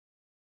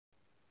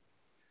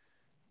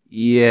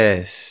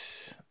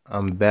Yes,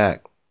 I'm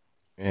back.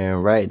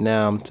 And right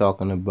now I'm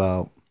talking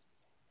about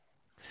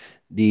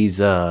these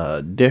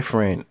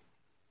different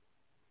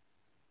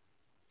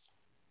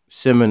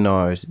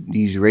seminars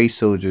these race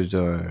soldiers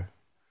are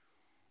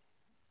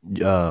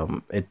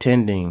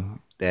attending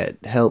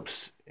that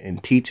helps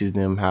and teaches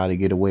them how to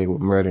get away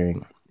with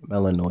murdering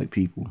melanoid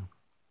people.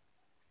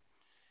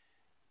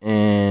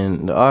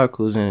 And the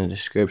article's in the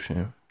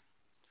description.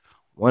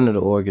 One of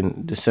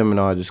the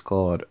seminars is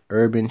called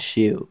Urban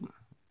Shield.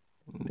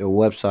 Their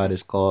website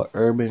is called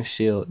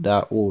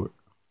urbanshield.org.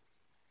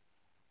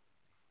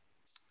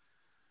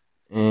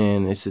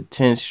 And it's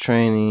intense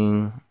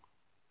training,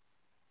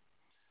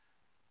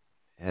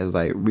 has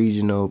like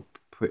regional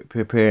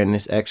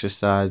preparedness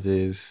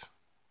exercises.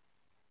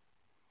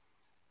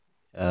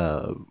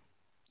 Uh,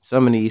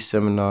 some of these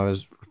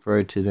seminars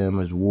refer to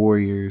them as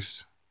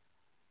warriors,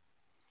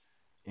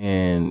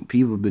 and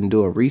people have been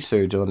doing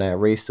research on that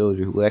race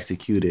soldier who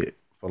executed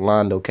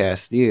Philando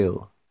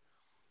Castile.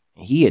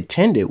 He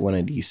attended one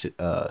of these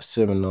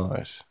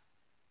seminars,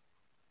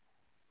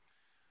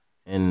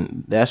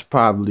 and that's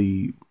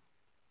probably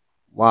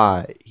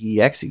why he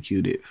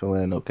executed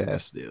Philando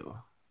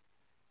Castile,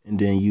 and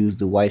then used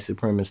the white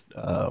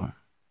supremacist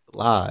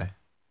lie,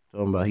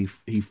 talking about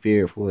he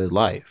feared for his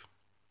life.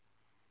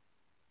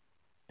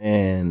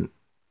 And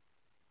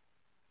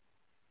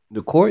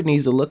the court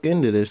needs to look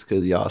into this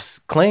because y'all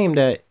claim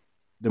that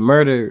the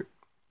murder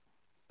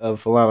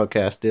of Philando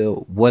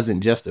Castile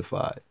wasn't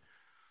justified.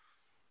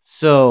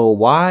 So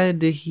why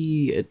did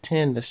he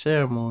attend a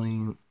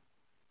ceremony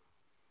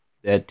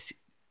that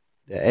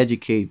that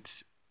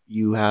educates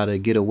you how to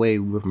get away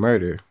with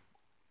murder?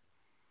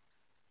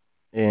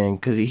 And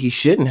because he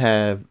shouldn't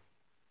have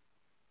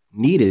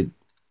needed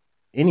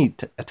any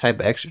type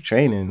of extra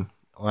training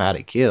on how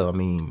to kill. I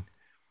mean,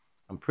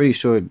 I'm pretty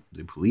sure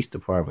the police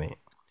department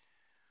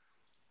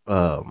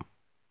um,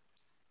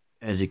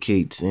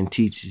 educates and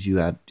teaches you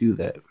how to do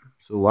that.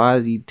 So why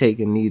is he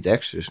taking these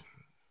extra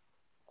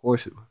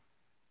courses?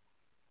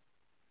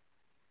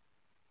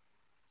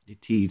 They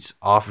teach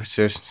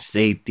officers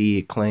safety,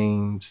 it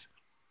claims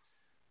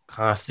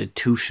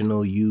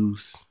constitutional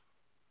use,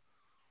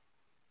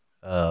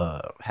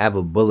 have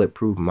a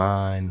bulletproof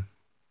mind,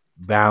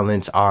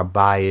 balance our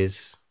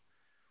bias,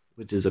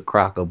 which is a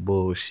crock of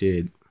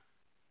bullshit.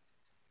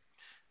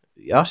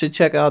 Y'all should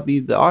check out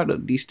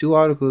these two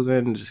articles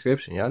in the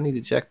description. Y'all need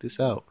to check this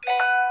out.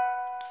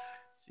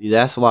 See,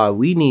 that's why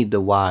we need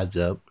to wise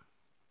up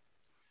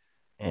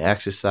and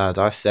exercise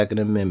our Second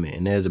Amendment.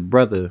 And there's a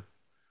brother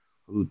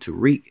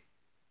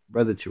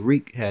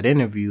Tariq had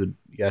interviewed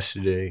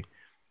yesterday.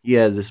 He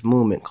has this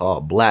movement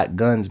called Black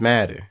Guns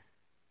Matter.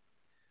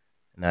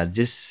 And I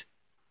just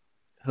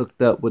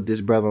hooked up with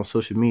this brother on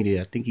social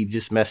media. I think he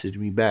just messaged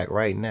me back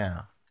right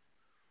now.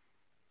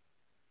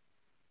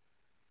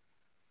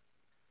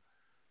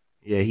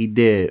 Yeah, he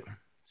did.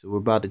 So we're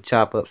about to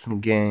chop up some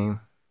game.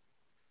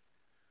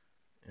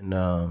 And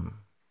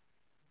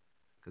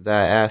cause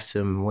I asked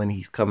him when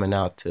he's coming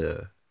out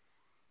to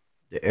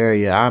the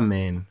area I'm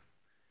in,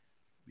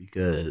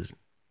 because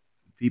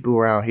people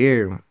around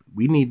here,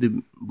 we need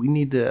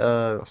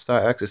to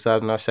start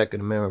exercising our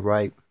Second Amendment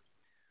right.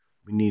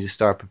 We need to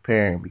start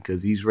preparing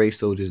because these race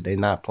soldiers, they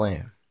not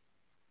playing.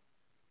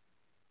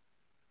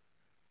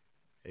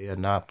 They are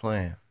not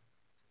playing.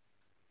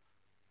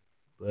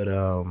 But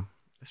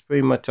that's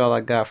pretty much all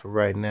I got for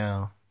right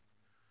now.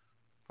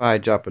 Probably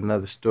drop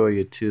another story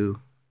or two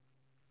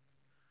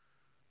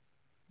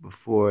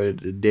before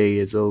the day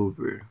is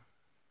over.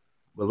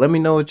 But let me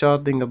know what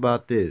y'all think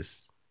about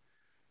this.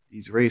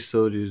 These race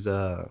soldiers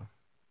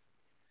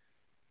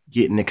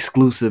getting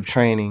exclusive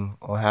training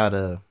on how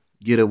to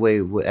get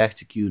away with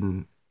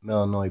executing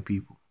melanoid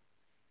people.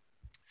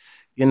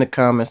 Get in the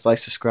comments, like,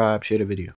 subscribe, share the video.